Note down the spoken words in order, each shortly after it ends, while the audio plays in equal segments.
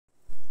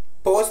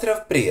Pozdrav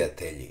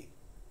prijatelji!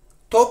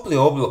 Topli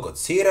oblog od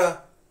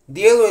sira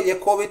djeluje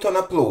ljekovito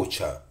na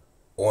pluća.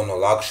 On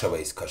olakšava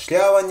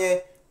iskašljavanje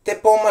te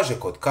pomaže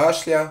kod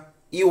kašlja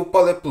i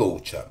upale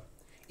pluća.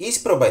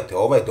 Isprobajte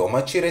ovaj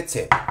domaći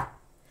recept.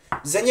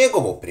 Za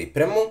njegovu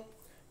pripremu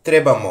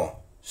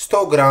trebamo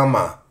 100 g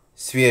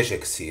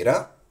svježeg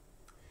sira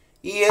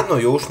i jednu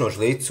jušnu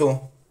žlicu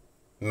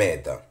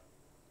meda.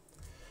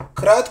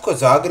 Kratko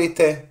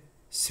zagrijte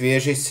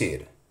svježi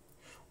sir.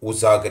 U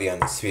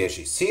zagrijani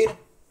svježi sir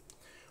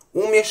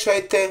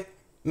umješajte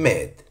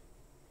med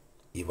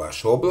i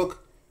vaš oblog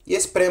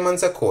je spreman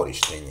za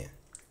korištenje.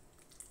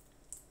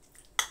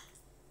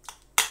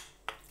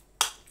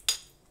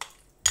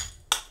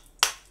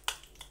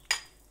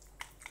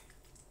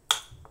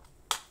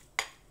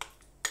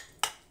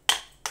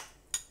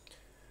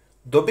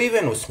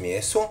 Dobivenu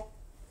smjesu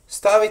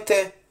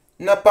stavite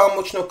na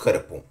pamučnu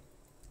krpu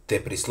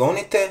te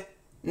prislonite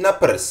na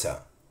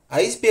prsa,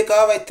 a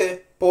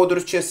izbjegavajte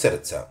područje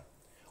srca.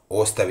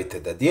 Ostavite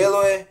da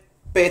djeluje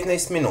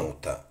 15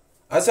 minuta,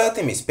 a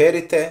zatim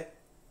isperite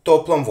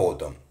toplom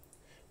vodom.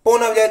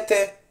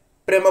 Ponavljajte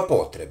prema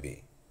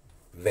potrebi.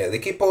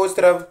 Veliki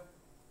pozdrav,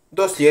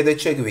 do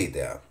sljedećeg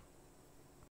videa.